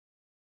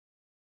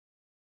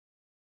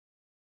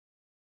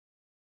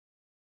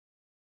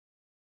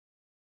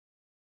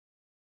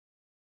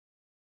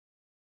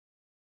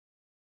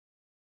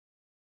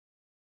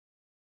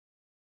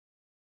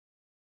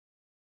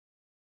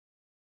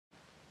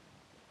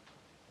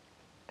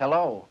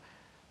Hello.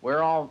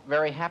 We're all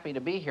very happy to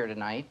be here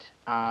tonight.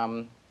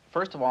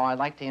 First of all, I'd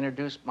like to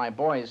introduce my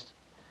boys.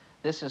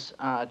 This is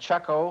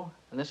Chucko,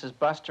 and this is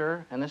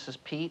Buster, and this is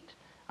Pete.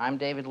 I'm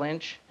David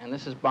Lynch, and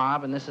this is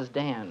Bob, and this is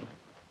Dan.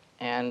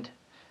 And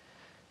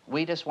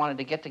we just wanted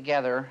to get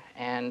together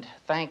and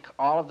thank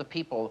all of the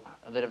people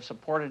that have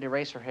supported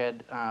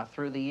Eraserhead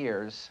through the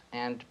years,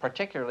 and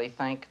particularly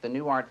thank the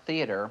New Art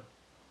Theater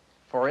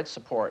for its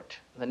support.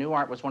 The New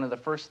Art was one of the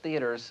first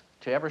theaters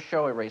to ever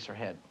show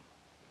Eraserhead.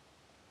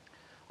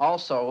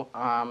 Also,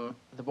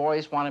 the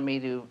boys wanted me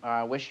to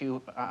wish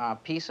you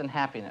peace and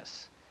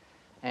happiness.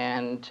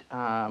 And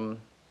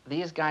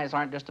these guys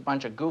aren't just a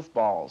bunch of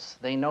goofballs.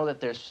 They know that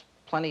there's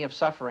plenty of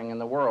suffering in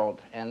the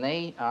world, and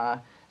they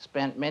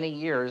spent many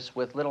years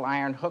with little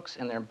iron hooks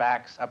in their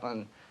backs up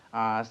on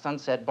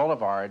Sunset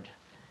Boulevard.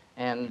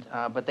 And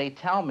but they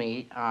tell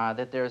me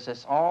that there's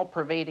this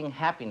all-pervading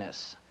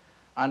happiness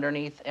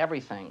underneath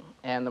everything.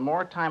 And the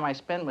more time I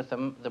spend with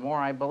them, the more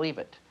I believe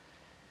it.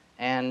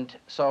 And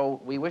so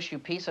we wish you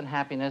peace and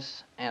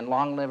happiness, and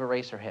long live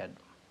Eraserhead.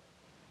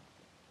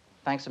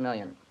 Thanks a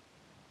million.